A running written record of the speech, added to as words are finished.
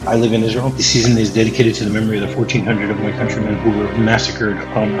I live in Israel. The season is dedicated to the memory of the 1,400 of my countrymen who were massacred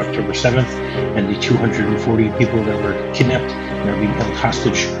on October 7th and the 240 people that were kidnapped and are being held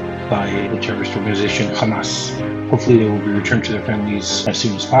hostage by the terrorist organization Hamas. Hopefully they will be returned to their families as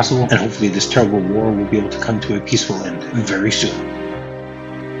soon as possible, and hopefully this terrible war will be able to come to a peaceful end very soon.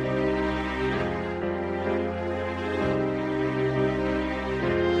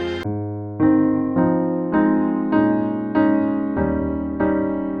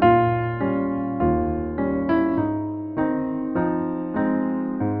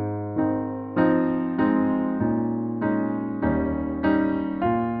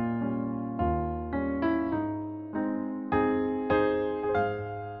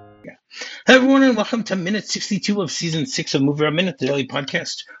 Hello, everyone, and welcome to minute 62 of season 6 of MovieRob Minute, the daily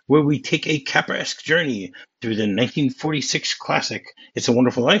podcast, where we take a Capra-esque journey through the 1946 classic, It's a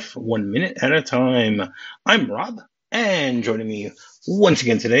Wonderful Life, 1 minute at a time. I'm Rob, and joining me once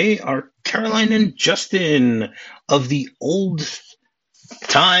again today are Caroline and Justin of the old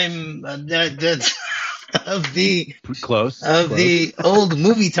time, of the old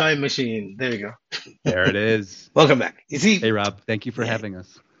movie time machine. There you go. There it is. Welcome back. You see, hey, Rob, thank you for having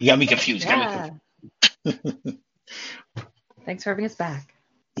us. You got me confused. Thanks for having us back.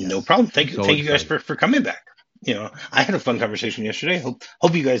 No problem. Thank you guys for coming back. You know, I had a fun conversation yesterday.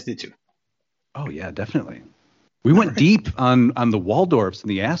 Hope you guys did too. Oh yeah, definitely. We went deep on the Waldorfs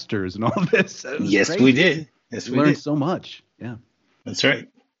and the Astors and all this. Yes, crazy. We did. Yes, we learned did. so much. Yeah, that's right.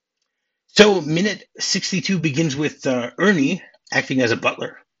 So minute 62 begins with Ernie acting as a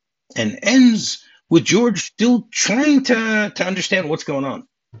butler and ends with George still trying to understand what's going on.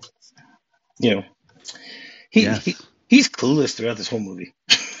 You know, he's clueless throughout this whole movie.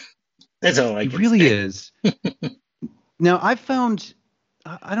 That's all I can say. He really is. Now, I found,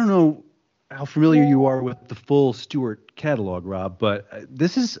 I don't know how familiar you are with the full Stewart catalog, Rob, but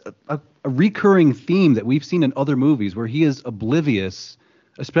this is a recurring theme that we've seen in other movies where he is oblivious,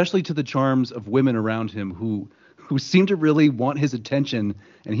 especially to the charms of women around him who seem to really want his attention,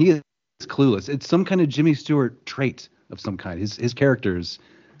 and he is clueless. It's some kind of Jimmy Stewart trait of some kind. His characters,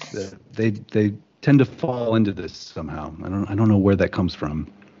 they tend to fall into this somehow. I don't know where that comes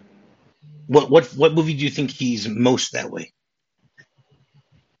from. What movie do you think he's most that way?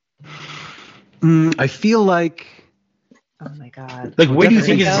 I feel like. Oh my God! Like, where do you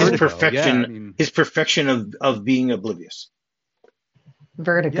think is his perfection? Yeah, his perfection of being oblivious.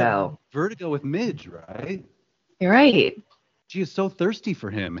 Vertigo. Yeah, Vertigo with Midge, right? You're right. She is so thirsty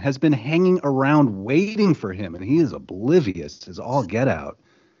for him, has been hanging around waiting for him, and he is oblivious as all get out.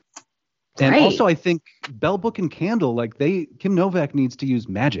 And also, I think Bell Book and Candle, Kim Novak needs to use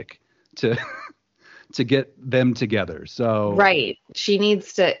magic to get them together. So she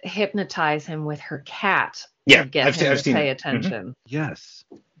needs to hypnotize him with her cat to get him to pay attention. Mm-hmm. Yes,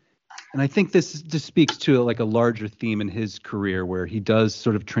 and I think this just speaks to a larger theme in his career, where he does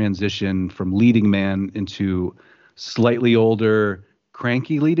sort of transition from leading man into slightly older,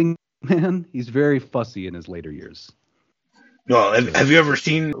 cranky leading man. He's very fussy in his later years. Well, have you ever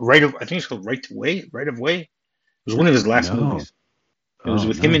seen I think it's called Right of Way? It was one of his last movies. It was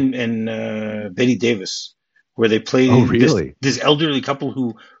with him and Betty Davis, where they play this elderly couple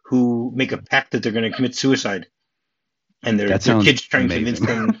who make a pact that they're going to commit suicide, and their kids trying to convince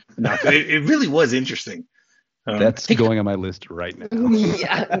them not to. It really was interesting. That's going on my list right now.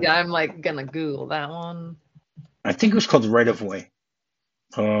 yeah, I'm gonna Google that one. I think it was called Right of Way.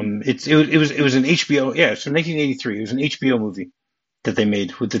 It was an HBO. Yeah, it's from 1983. It was an HBO movie that they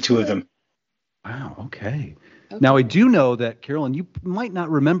made with the two of them. Wow. Okay. Now I do know that, Carolyn, you might not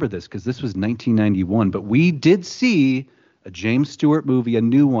remember this because this was 1991, but we did see a James Stewart movie, a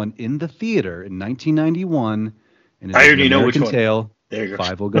new one, in the theater in 1991. And I already know which one. Tale. There you go.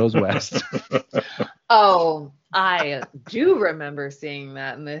 Five Goes West. Oh, I do remember seeing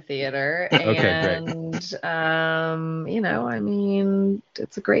that in the theater. And, it's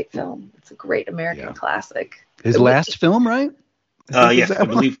a great film. It's a great American classic. His last film, right? Yes, I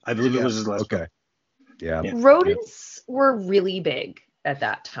believe it was his last film. Yeah. Rodents were really big at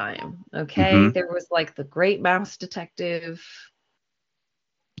that time. Okay. Mm-hmm. There was the Great Mouse Detective.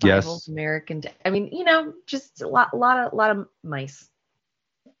 Yes. American. Just a lot of mice.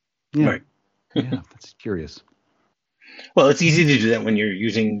 Yeah. Right. Yeah, that's curious. Well, it's easy to do that when you're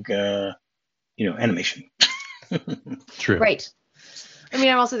using, animation. True. Right.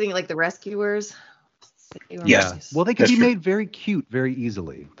 I'm also thinking The Rescuers. Yeah. Well, they can be made very cute very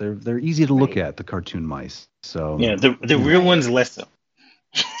easily. They're easy to look at, the cartoon mice. So yeah, the real ones less so.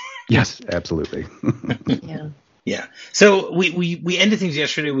 Yes, absolutely. Yeah. Yeah. So we ended things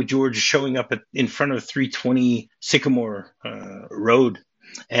yesterday with George showing up in front of 320 Sycamore Road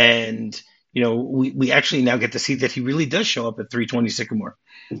And, we actually now get to see that he really does show up at 320 Sycamore,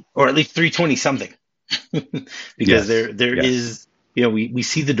 or at least 320 something, because there is, we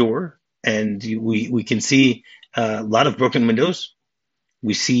see the door, and we can see a lot of broken windows.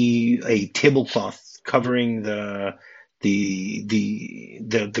 We see a tablecloth covering the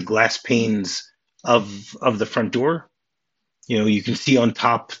glass panes of the front door. You can see on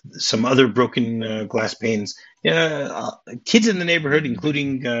top some other broken glass panes. Kids in the neighborhood,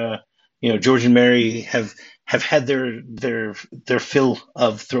 including George and Mary, have had their fill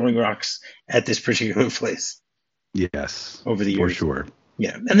of throwing rocks at this particular place. Yes, over the years, for sure.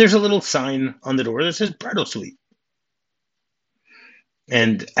 Yeah, and there's a little sign on the door that says Bridal Suite.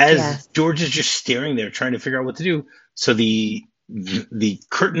 And as George is just staring there, trying to figure out what to do, so the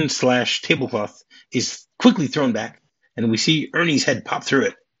curtain / tablecloth is quickly thrown back, and we see Ernie's head pop through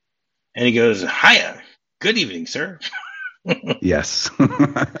it, and he goes, "Hiya, good evening, sir." Yes.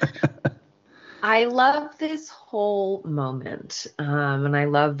 I love this whole moment, and I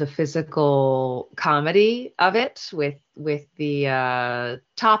love the physical comedy of it with the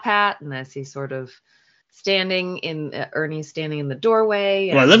top hat, and as he's sort of Ernie's standing in the doorway.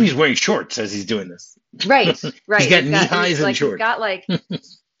 Well, I love he's wearing shorts as he's doing this. Right. He's got knee highs and shorts.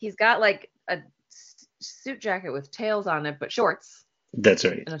 He's got like a suit jacket with tails on it, but shorts. That's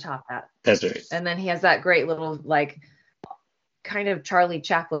right. And a top hat. That's right. And then he has that great little kind of Charlie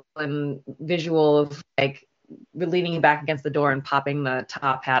Chaplin visual of leaning back against the door and popping the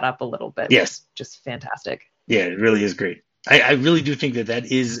top hat up a little bit. Yes. Just fantastic. Yeah, it really is great. I really do think that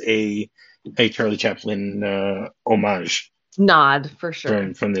is a Charlie Chaplin homage nod for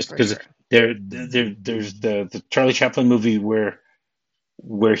sure from this, because there's the Charlie Chaplin movie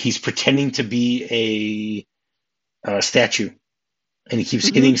where he's pretending to be a statue, and he keeps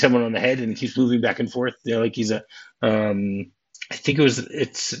hitting someone on the head, and he keeps moving back and forth. Like he's I think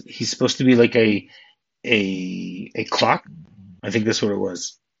he's supposed to be like a clock. I think that's what it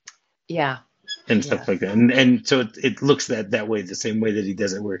was. Yeah. And stuff like that, and so it looks that way, the same way that he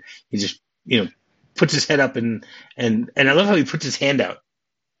does it, where he just puts his head up, and I love how he puts his hand out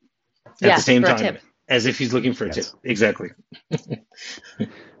at the same time, as if he's looking for a tip. Exactly.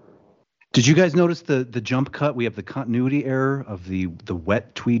 Did you guys notice the jump cut? We have the continuity error of the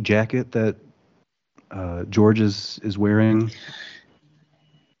wet tweed jacket that George is wearing.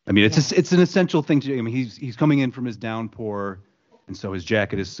 I mean, it's an essential thing to do. I mean, he's coming in from his downpour, and so his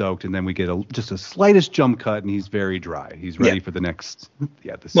jacket is soaked, and then we get just a slightest jump cut, and he's very dry. He's ready for the next.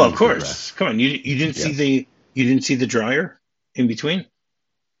 Well, of course. Come on, you didn't see the dryer in between?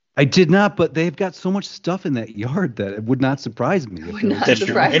 I did not, but they've got so much stuff in that yard that it would not surprise me. That's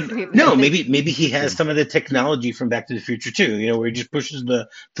true. And, no, maybe he has some of the technology from Back to the Future too. Where he just pushes the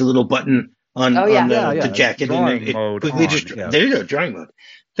little button on the jacket, drawing and it mode quickly on, there you go, drawing mode.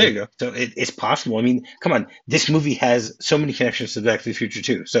 There you go. So it's possible. I mean, come on. This movie has so many connections to Back to the Future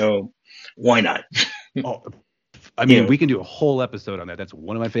too. So why not? I mean, we can do a whole episode on that. That's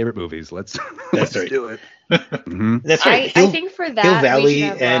one of my favorite movies. Let's do it. That's right. I think for that, Hill Valley we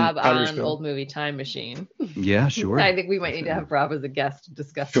should have and Rob on Old Movie Time Machine. Yeah, sure. I think we might need to have Rob as a guest to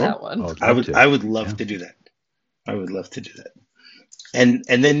discuss that one. I would love to do that. I would love to do that. And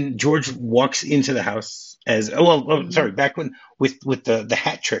then George walks into the house back when with the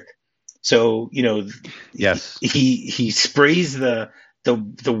hat trick. So yes, he sprays the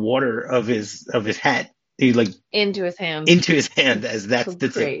water of his hat into his hand as that's so the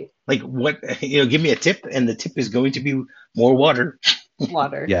great. Tip. Like what give me a tip, and the tip is going to be more water.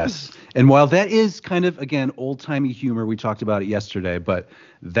 Yes. And while that is kind of, again, old-timey humor, we talked about it yesterday, but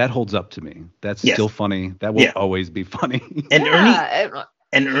that holds up to me. That's still funny. That will always be funny. And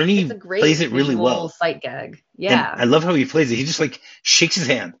Ernie plays it really well. Sight gag. Yeah. And I love how he plays it. He just shakes his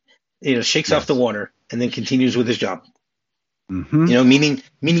hand, shakes off the water, and then continues with his job. Mm-hmm. Meaning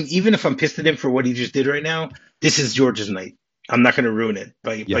even if I'm pissed at him for what he just did right now, this is George's night. I'm not going to ruin it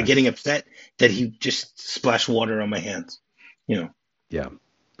by getting upset that he just splashed water on my hands. Yeah,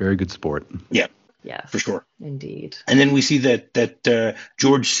 very good sport. Yeah, yes, for sure, indeed. And then we see that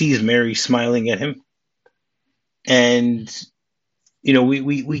George sees Mary smiling at him, and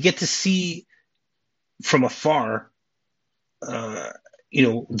we get to see from afar,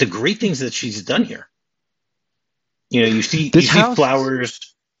 the great things that she's done here. You see flowers.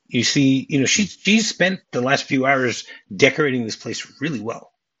 You see, she's spent the last few hours decorating this place really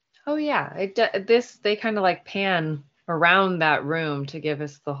well. Oh yeah, they kind of pan around that room to give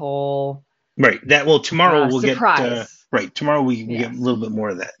us the whole right. Tomorrow we'll surprise. Get tomorrow we get a little bit more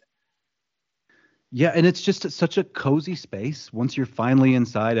of that. Yeah, and it's just such a cozy space once you're finally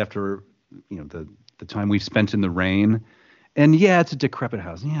inside after the time we've spent in the rain, And yeah, it's a decrepit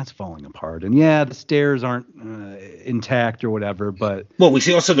house. Yeah, it's falling apart. And yeah, the stairs aren't intact or whatever. But Well, we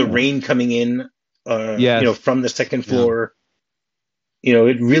see also the you know, rain coming in, yes, from the second yeah, floor.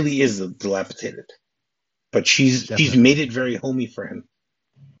 It really is dilapidated. But she's definitely. made it very homey for him.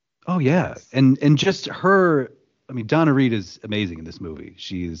 Oh yeah, and just her. I mean, Donna Reed is amazing in this movie.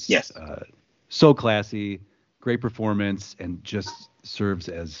 She's Yes. so classy, great performance, and just serves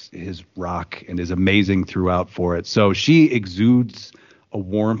as his rock and is amazing throughout for it. So she exudes a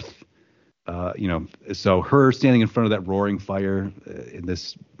warmth. So her standing in front of that roaring fire in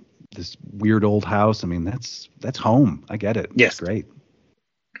this weird old house. I mean, that's home. I get it. Yes. It's great.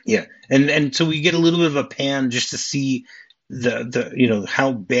 Yeah, and so we get a little bit of a pan just to see the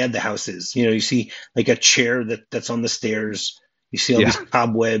how bad the house is. You see like a chair that's on the stairs. You see all Yeah. these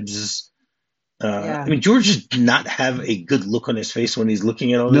cobwebs. Yeah. I mean, George does not have a good look on his face when he's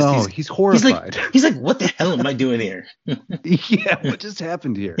looking at all this. No, he's horrified. He's like, what the hell am I doing here? Yeah, what just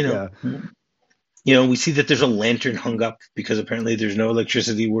happened here? Yeah. We see that there's a lantern hung up because apparently there's no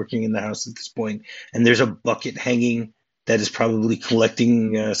electricity working in the house at this point, and there's a bucket hanging that is probably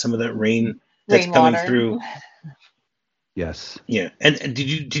collecting some of that rain that's coming through. Yes. Yeah, and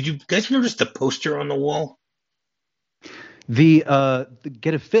did you guys notice the poster on the wall? The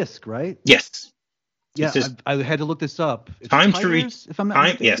Get a Fisk, right? Yes. Yeah, I had to look this up. It's time Tigers, if I'm not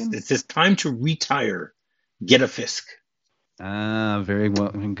mistaken. Yes, it says time to retire. Get a Fisk. Very well.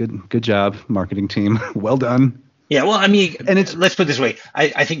 Good job, marketing team. Well done. Yeah, well, I mean, and let's put it this way.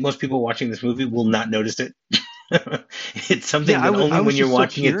 I think most people watching this movie will not notice it. It's something that only when you're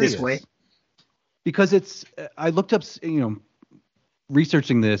watching it this way. Because I looked up,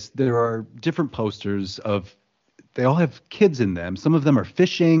 researching this, there are different posters they all have kids in them. Some of them are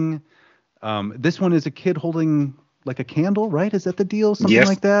fishing. This one is a kid holding like a candle, right? Is that the deal? Something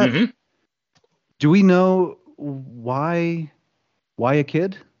like that? Mm-hmm. Do we know why a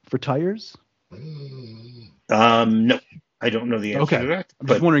kid for tires? No, I don't know the answer to that. I'm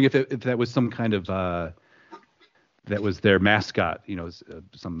just wondering if that was some kind of that was their mascot,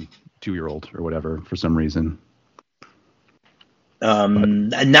 some 2-year-old or whatever for some reason.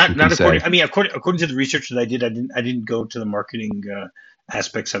 Not according. I mean, according to the research that I did, I didn't go to the marketing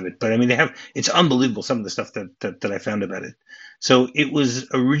aspects of it, but I mean, it's unbelievable some of the stuff that I found about it. So it was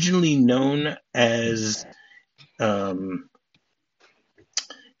originally known as. So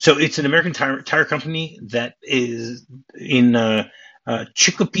it's an American tire company that is in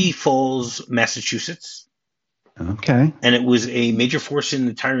Chicopee Falls, Massachusetts. Okay. And it was a major force in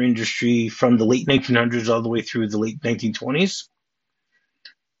the tire industry from the late 1900s all the way through the late 1920s.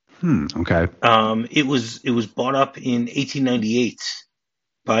 Okay. It was bought up in 1898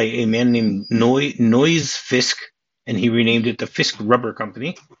 by a man named Noyes Fisk, and he renamed it the Fisk Rubber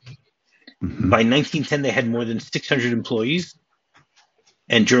Company. Mm-hmm. By 1910, they had more than 600 employees,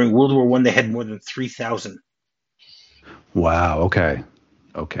 and during World War I, they had more than 3,000. Wow. Okay.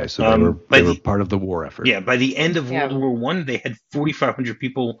 So they were part of the war effort. Yeah. By the end of World War I, they had 4,500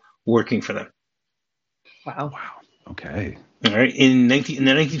 people working for them. Wow. Okay. All right. In the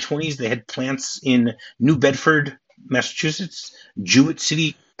 1920s, they had plants in New Bedford, Massachusetts, Jewett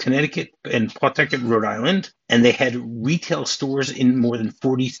City, Connecticut, and Pawtucket, Rhode Island, and they had retail stores in more than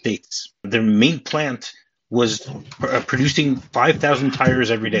 40 states. Their main plant was producing 5,000 tires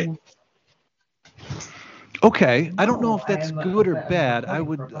every day. Okay, I don't know if that's good or bad. I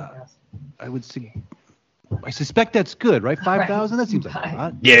suspect that's good, right? 5,000? That seems like a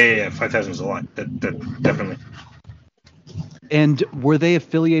lot. Yeah. 5,000 is a lot. That definitely. And were they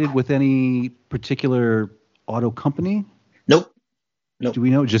affiliated with any particular auto company? Nope. Do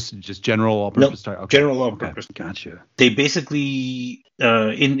we know? Just general all-purpose tire? Okay. General all-purpose. Okay. Gotcha. They basically,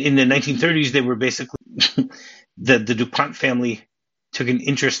 in the 1930s, they were basically, the DuPont family took an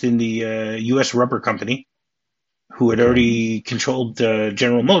interest in the U.S. Rubber Company, who had already controlled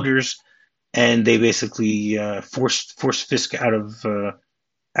General Motors, and they basically forced Fisk out of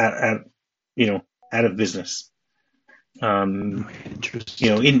business. Interesting.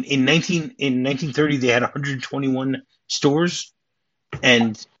 In 1930 they had 121 stores,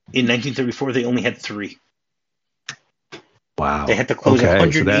 and in 1934 they only had 3. Wow. They had to close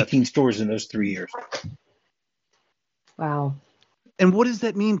 118 stores in those 3 years. Wow. And what does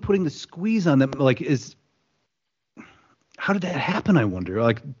that mean, putting the squeeze on them? How did that happen, I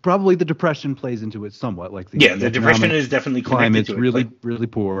wonder? Probably the Depression plays into it somewhat. The Depression is definitely connected to it. Really, really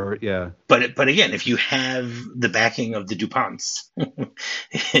poor, yeah. But again, if you have the backing of the DuPonts,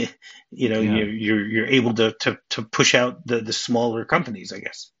 you're able to push out the smaller companies, I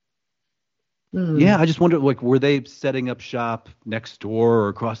guess. Yeah, I just wonder, were they setting up shop next door or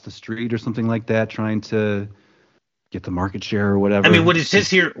across the street or something like that, trying to get the market share or whatever. I mean, what it says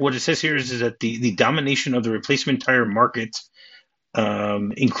here is that the domination of the replacement tire market,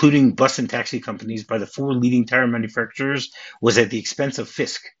 including bus and taxi companies, by the 4 leading tire manufacturers was at the expense of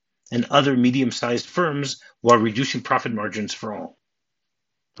Fisk and other medium-sized firms, while reducing profit margins for all.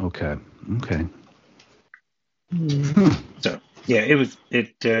 Okay. So yeah,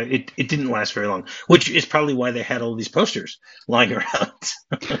 it didn't last very long, which is probably why they had all these posters lying around.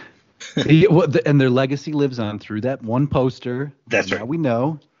 And their legacy lives on through that one poster. That's right. Now we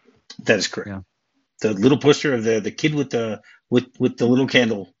know. That is correct. Yeah. The little poster of the kid with the little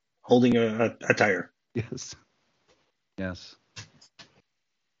candle holding a tire. Yes.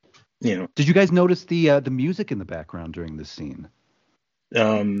 Did you guys notice the music in the background during this scene?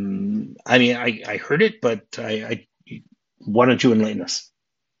 I mean, I heard it, but I why don't you enlighten us?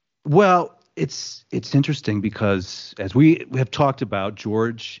 Well, it's interesting because, as we have talked about,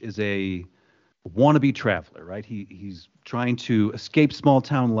 George is a wannabe traveler, right? He's trying to escape small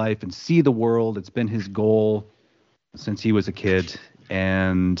town life and see the world. It's been his goal since he was a kid.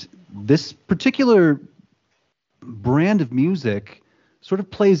 And this particular brand of music sort of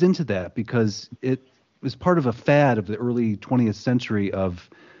plays into that because it was part of a fad of the early 20th century of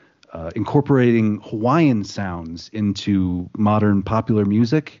incorporating Hawaiian sounds into modern popular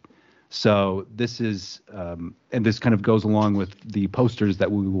music. So this is, and this kind of goes along with the posters that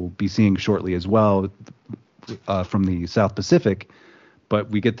we will be seeing shortly as well from the South Pacific. But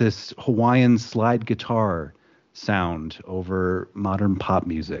we get this Hawaiian slide guitar sound over modern pop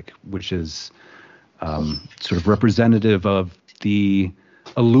music, which is sort of representative of the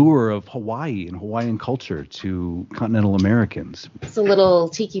allure of Hawaii and Hawaiian culture to continental Americans. It's a little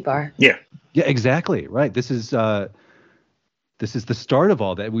tiki bar. Yeah, exactly. Right. This is the start of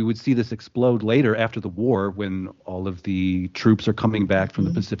all that. We would see this explode later after the war when all of the troops are coming back from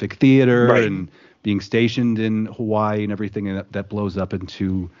the Pacific Theater and being stationed in Hawaii and everything, and that blows up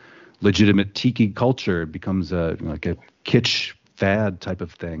into legitimate tiki culture. It becomes like a kitsch fad type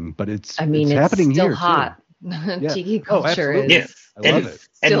of thing. But it's happening still here hot. too. Tiki culture is. Yeah. I love it.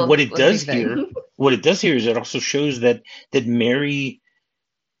 And what it does here is it also shows that Mary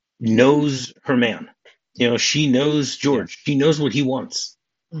knows her man. She knows George. She knows what he wants.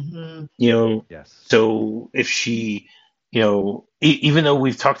 Mm-hmm. Yes. So if she, even though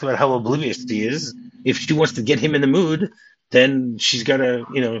we've talked about how oblivious he is, if she wants to get him in the mood, then she's got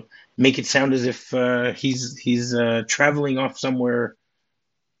to, make it sound as if he's traveling off somewhere,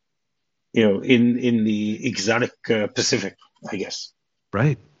 in the exotic Pacific, I guess.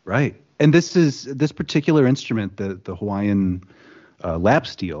 Right. And this particular instrument, the Hawaiian lap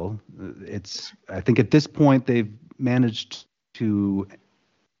steel, I think at this point they've managed to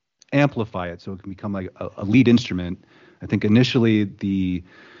amplify it so it can become like a lead instrument. I think initially the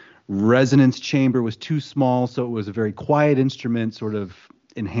resonance chamber was too small, so it was a very quiet instrument, sort of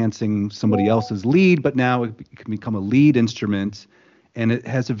enhancing somebody else's lead, but now it can become a lead instrument, and it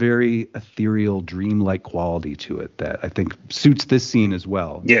has a very ethereal, dreamlike quality to it that I think suits this scene as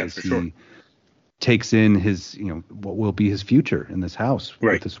well. Yeah, for sure. Takes in his, what will be his future in this house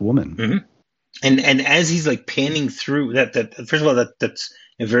with this woman. Mm-hmm. And as he's like panning through that first of all, that's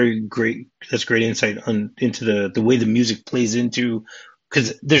a great insight into the way the music plays into,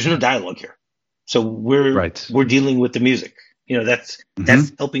 because there's no dialogue here. So we're dealing with the music. That's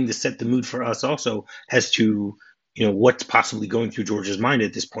helping to set the mood for us also as to, what's possibly going through George's mind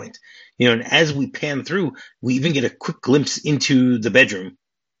at this point. And as we pan through, we even get a quick glimpse into the bedroom,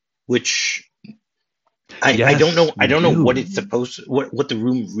 which I don't know. I don't know what it's what the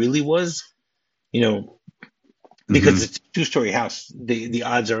room really was, because it's a 2-story house. The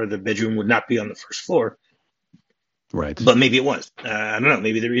odds are the bedroom would not be on the first floor. Right. But maybe it was. I don't know.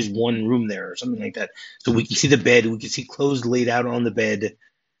 Maybe there is one room there or something like that. So we can see the bed. We can see clothes laid out on the bed.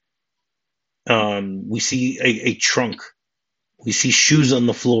 We see a trunk. We see shoes on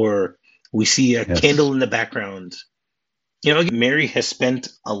the floor. We see a candle in the background. Mary has spent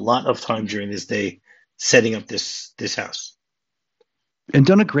a lot of time during this day setting up this house. And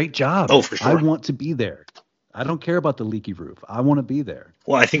done a great job. Oh, for sure. I want to be there. I don't care about the leaky roof. I want to be there.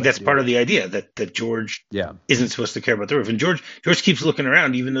 Well, I think that's part of the idea that George isn't supposed to care about the roof. And George keeps looking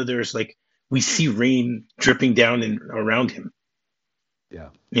around, even though there's we see rain dripping down around him. Yeah.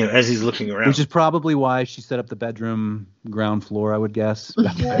 As he's looking around. Which is probably why she set up the bedroom ground floor, I would guess.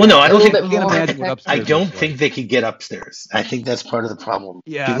 Well, no, I don't think. I don't think they could get upstairs. I think that's part of the problem.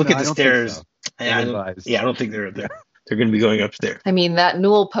 Yeah. If you look at the stairs. So. I don't think they're there. They're going to be going upstairs. I mean, that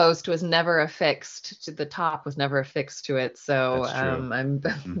newel post was never affixed to the top, was never affixed to it. So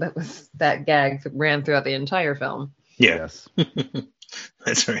that gag ran throughout the entire film. Yeah. Yes.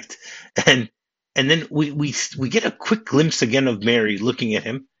 That's right. And And then we get a quick glimpse again of Mary looking at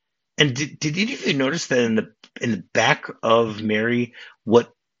him. And did either of you notice that in the back of Mary,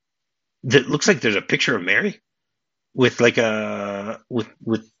 what that looks like there's a picture of Mary with like a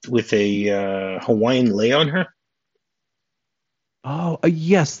with a Hawaiian lei on her? Oh,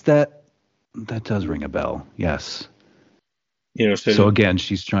 yes, that does ring a bell. Yes. You know, So again,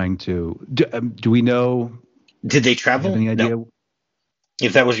 she's trying to. Do we know? Did they travel? Have any idea? No.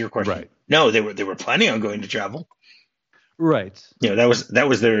 If that was your question, Right? No, they were planning on going to travel. Right. You know, that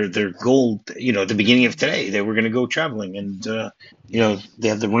was their goal. You know, at the beginning of today, they were going to go traveling, and you know, they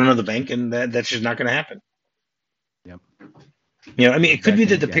have the run of the bank, and that's just not going to happen. Yep. You know, I mean, it could be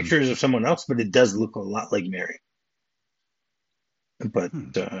that the Again. picture is of someone else, but it does look a lot like Mary. But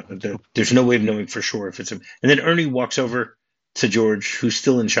there's no way of knowing for sure if it's him. And then Ernie walks over to George, who's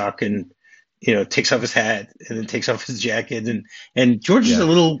still in shock, and you know, takes off his hat and then takes off his jacket, and George is a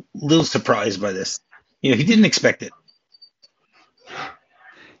little surprised by this. You know, he didn't expect it.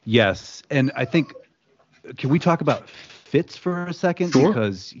 Yes, and I think, can we talk about Fitz for a second? Sure.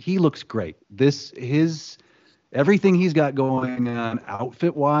 Because he looks great. Everything he's got going on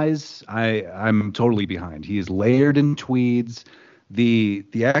outfit wise, I'm totally behind. He is layered in tweeds. The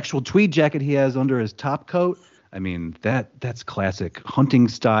actual tweed jacket he has under his top coat, I mean, that's classic hunting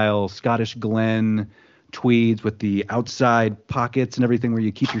style Scottish Glen tweeds with the outside pockets and everything where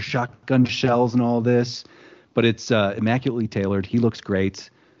you keep your shotgun shells and all this. But it's immaculately tailored. He looks great.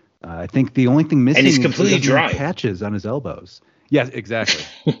 I think the only thing missing And he's is completely he doesn't have dry. patches on his elbows. Yes, exactly.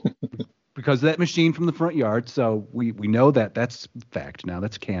 Because of that machine from the front yard. So we know that's fact now.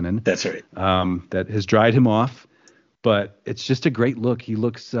 That's canon. That's right. That has dried him off. But it's just a great look. He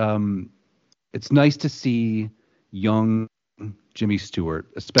looks it's nice to see young Jimmy Stewart,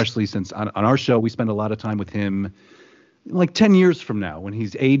 especially since on our show we spend a lot of time with him like 10 years from now when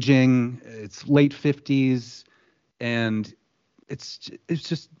he's aging. It's late 50s, and it's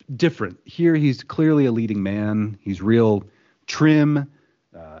just different. Here he's clearly a leading man. He's real trim,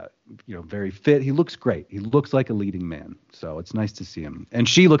 you know, very fit. He looks great. He looks like a leading man. So it's nice to see him. And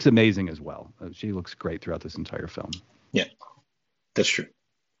she looks amazing as well. She looks great throughout this entire film. Yeah, that's true.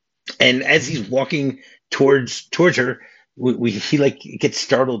 And as he's walking towards her, he like gets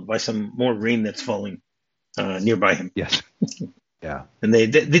startled by some more rain that's falling nearby him. Yes. Yeah. And they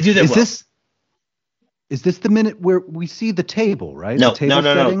do that well. Is this the minute where we see the table, right? No, the table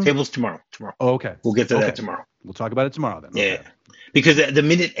setting? no. Table's tomorrow. Oh, okay. We'll get to that tomorrow. We'll talk about it tomorrow then. Yeah, Okay. because the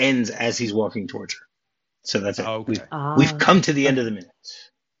minute ends as he's walking towards her. So that's it. Okay. We've come to the end of the minute.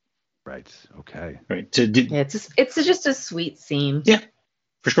 Right. Okay. Right. It's just a sweet scene. Yeah,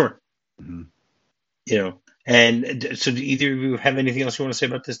 for sure. Mm-hmm. You know, and so do either of you have anything else you want to say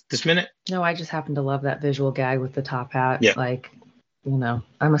about this minute? No, I just happen to love that visual gag with the top hat. Yeah. Like, you know,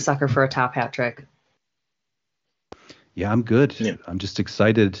 I'm a sucker for a top hat trick. Yeah, I'm good. Yeah. I'm just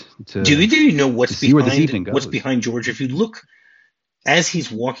excited to. Do either of you know what's see where this evening behind goes. what's behind George? If you look as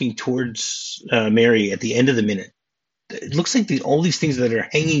he's walking towards Mary at the end of the minute, it looks like all these things that are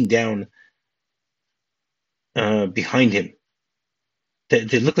hanging down behind him.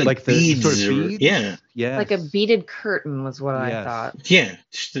 They look like beads. Sort of beads? Yeah. Like a beaded curtain was what I thought. Yeah.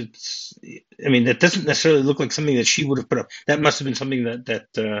 I mean, that doesn't necessarily look like something that she would have put up. That must have been something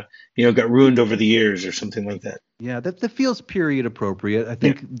that you know, got ruined over the years or something like that. Yeah, that feels period appropriate. I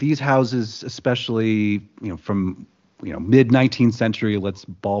think these houses, especially, you know, from, you know, mid 19th century, let's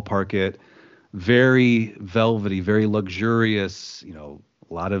ballpark it, very velvety, very luxurious, you know,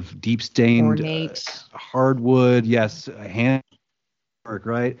 a lot of deep stained ornate hardwood, yes, hand work,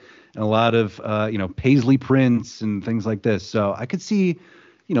 right? And a lot of you know, paisley prints and things like this. So I could see,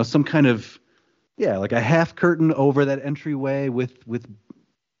 you know, some kind of like a half curtain over that entryway with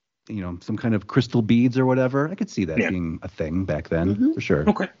you know, some kind of crystal beads or whatever. I could see that being a thing back then, for sure.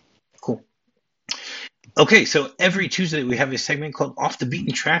 Okay, cool. Okay, so every Tuesday we have a segment called Off the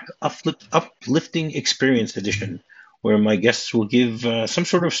Beaten Track Uplifting Experience Edition, where my guests will give some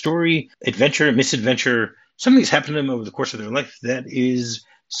sort of story, adventure, misadventure, something that's happened to them over the course of their life that is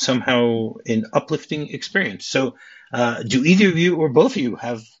somehow an uplifting experience. So do either of you or both of you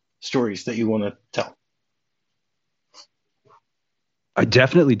have stories that you want to tell? I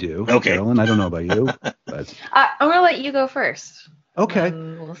definitely do. Okay. Carolyn, I don't know about you. But... I'm going to let you go first. Okay.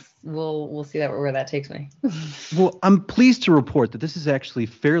 We'll see where that takes me. Well, I'm pleased to report that this is actually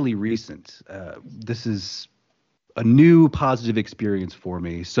fairly recent. This is a new positive experience for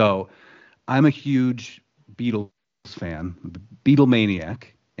me. So I'm a huge Beatles fan, Beatlemaniac,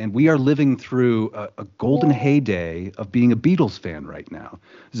 and we are living through a golden heyday of being a Beatles fan right now.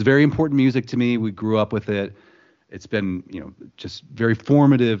 It's very important music to me. We grew up with it. it's been, just very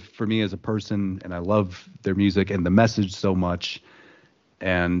formative for me as a person, and I love their music and the message so much.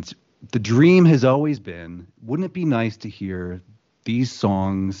 And the dream has always been, wouldn't it be nice to hear these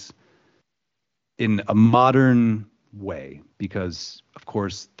songs in a modern way? Because, of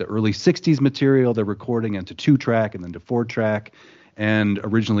course, the early 60s material, they're recording into 2-track and then to 4-track, and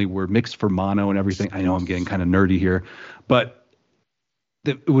originally were mixed for mono and everything. I know I'm getting kind of nerdy here, but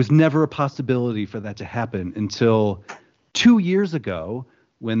it was never a possibility for that to happen until 2 years ago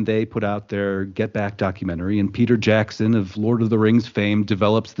when they put out their Get Back documentary, and Peter Jackson of Lord of the Rings fame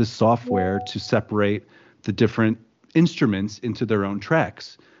develops this software to separate the different instruments into their own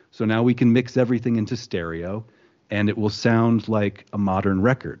tracks. So now we can mix everything into stereo, and it will sound like a modern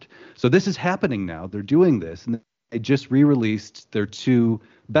record. So this is happening now. They're doing this, and they just re-released their 2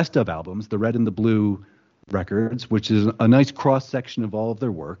 best of albums, the Red and the Blue records, which is a nice cross-section of all of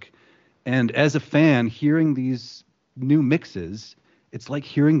their work. And as a fan, hearing these new mixes, it's like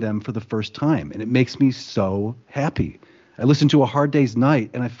hearing them for the first time, and it makes me so happy. I listened to A Hard Day's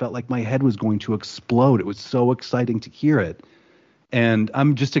Night, and I felt like my head was going to explode. It was so exciting to hear it. And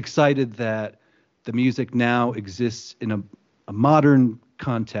I'm just excited that the music now exists in a modern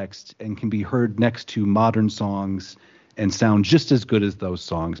context and can be heard next to modern songs and sound just as good as those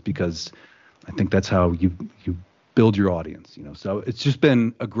songs, because I think that's how you build your audience, So it's just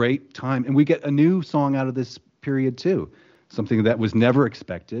been a great time. And we get a new song out of this period too, something that was never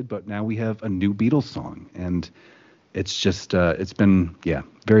expected, but now we have a new Beatles song. And it's just, it's been,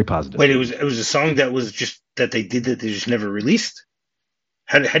 very positive. Wait, it was a song that was just, that they did that they just never released?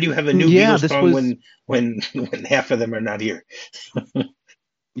 How do you have a new Beatles song when half of them are not here?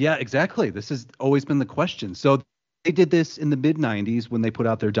 Yeah, exactly. This has always been the question. So they did this in the mid-'90s when they put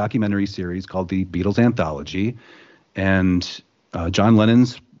out their documentary series called the Beatles Anthology. And John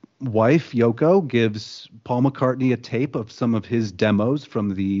Lennon's wife, Yoko, gives Paul McCartney a tape of some of his demos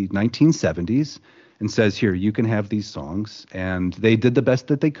from the 1970s and says, here, you can have these songs. And they did the best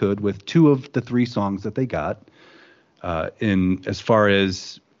that they could with 2 of the 3 songs that they got, in as far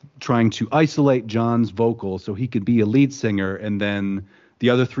as trying to isolate John's vocal so he could be a lead singer, and then the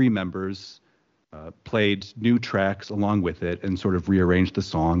other 3 members played new tracks along with it and sort of rearranged the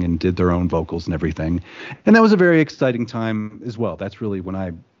song and did their own vocals and everything. And that was a very exciting time as well. That's really when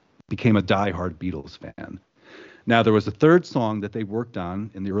I became a diehard Beatles fan. Now, there was a 3rd song that they worked on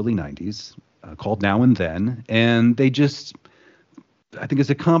in the early 90s called Now and Then. And they just, I think it's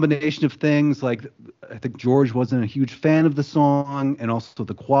a combination of things. Like, I think George wasn't a huge fan of the song, and also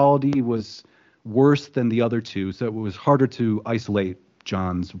the quality was worse than the other 2. So it was harder to isolate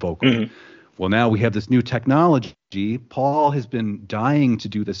John's vocal. Mm-hmm. Well, now we have this new technology. Paul has been dying to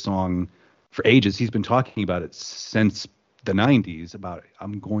do this song for ages. He's been talking about it since the 90s, about,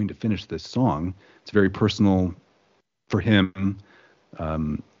 I'm going to finish this song. It's very personal for him,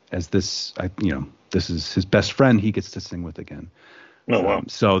 as this, this is his best friend he gets to sing with again. Oh, wow.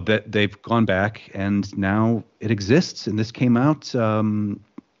 So that they've gone back, and now it exists. And this came out, I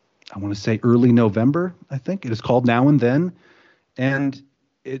want to say early November, I think. It is called Now and Then. And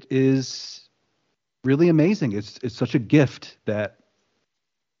it is really amazing. It's such a gift that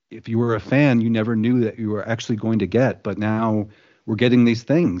if you were a fan, you never knew that you were actually going to get. But now we're getting these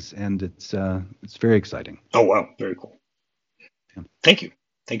things, and it's very exciting. Oh, wow. Very cool. Yeah. Thank you.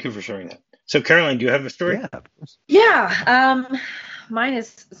 Thank you for sharing that. So, Caroline, do you have a story? Yeah, of course. Yeah. Mine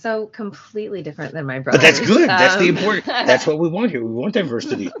is so completely different than my brother's. But that's good. That's the important. That's what we want here. We want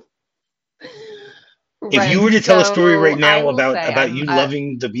diversity. Right. If you were to tell a story right now about you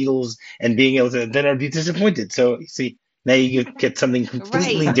loving the Beatles and being able to, then I'd be disappointed. So, you see, now you get something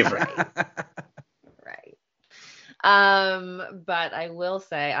completely different. Right. But I will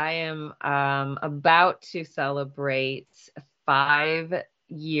say I am about to celebrate 5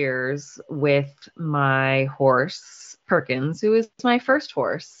 years with my horse, Perkins, who is my first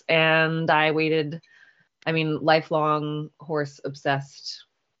horse. And I waited, lifelong horse obsessed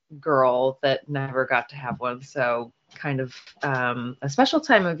girl that never got to have one. So kind of a special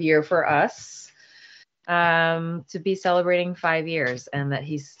time of year for us to be celebrating 5 years, and that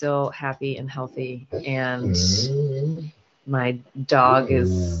he's still happy and healthy. And my dog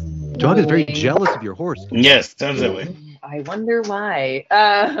is very jealous of your horse. Yes, sounds that way. I wonder why.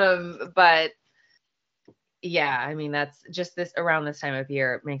 But yeah, that's just this around this time of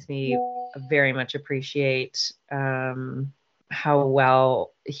year. It makes me very much appreciate how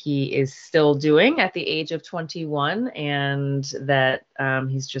well he is still doing at the age of 21, and that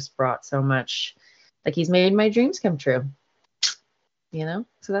he's just brought so much, like he's made my dreams come true, so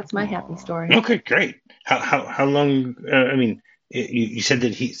that's my happy story. Okay, great. How long, you said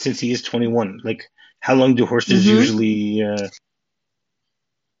that since he is 21, like How long do horses usually?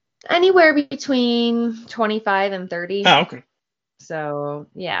 Anywhere between 25 and 30. Oh, okay. So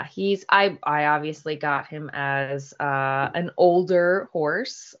yeah, I obviously got him as an older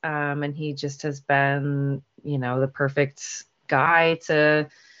horse, and he just has been, the perfect guy to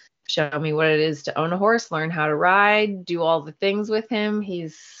show me what it is to own a horse, learn how to ride, do all the things with him.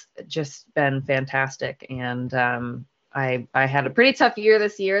 He's just been fantastic, and I had a pretty tough year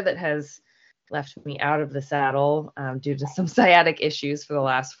this year that has left me out of the saddle due to some sciatic issues for the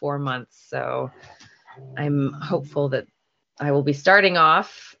last 4 months. So I'm hopeful that I will be starting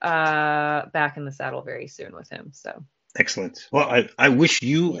off back in the saddle very soon with him. So excellent. Well, I wish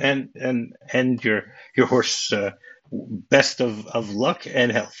you and your horse best of luck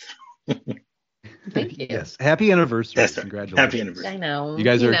and health. Thank you. Yes. Happy anniversary. Yes, sir. Congratulations. Happy anniversary. I know. You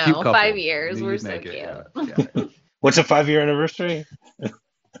guys are a cute couple. 5 years. You We're so make cute. it, yeah. What's a 5-year anniversary?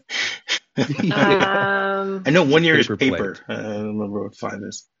 I know 1 year is paper. I don't remember what 5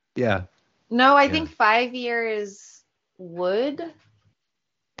 is. Yeah. No, I think 5 year is wood.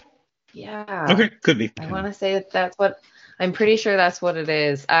 Yeah. Okay, could be. I want to say that's what. I'm pretty sure that's what it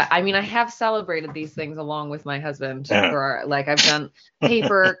is. I mean, I have celebrated these things along with my husband. I've done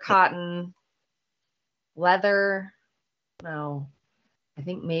paper, cotton, leather. No, I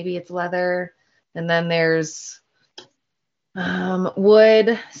think maybe it's leather. And then there's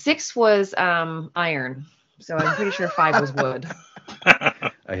wood. 6 was iron. So I'm pretty sure 5 was wood.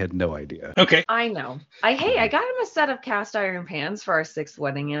 I had no idea. Okay. I know. I got him a set of cast iron pans for our 6th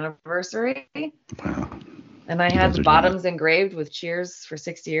wedding anniversary. Wow. And I had the bottoms engraved with cheers for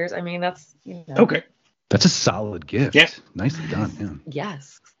 6 years. I mean, that's, Okay. That's a solid gift. Yeah. Nicely done. Yeah.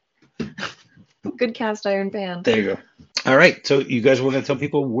 Yes. Good cast iron pan. There you go. All right. So you guys want to tell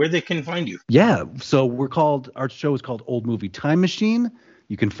people where they can find you? Yeah. So our show is called Old Movie Time Machine.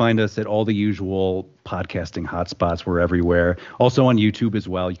 You can find us at all the usual podcasting hotspots. We're everywhere. Also on YouTube as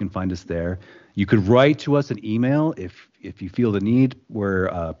well. You can find us there. You could write to us an email if you feel the need. We're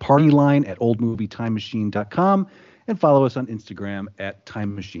partyline@oldmovietimemachine.com, and follow us on Instagram at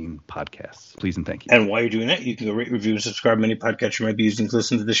Time Machine Podcasts. Please and thank you. And while you're doing that, you can go rate, review, and subscribe to any podcast you might be using to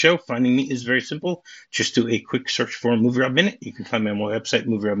listen to the show. Finding me is very simple. Just do a quick search for MovieRob Minute. You can find me on my website,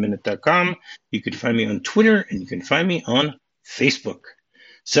 MovieRobMinute.com. You can find me on Twitter, and you can find me on Facebook.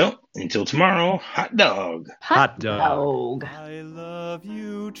 So, until tomorrow, hot dog. Hot dog. I love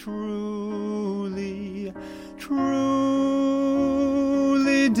you truly, truly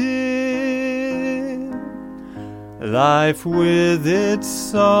dear. Life with its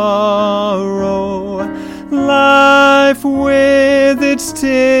sorrow, life with its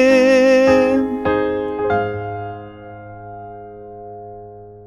tear.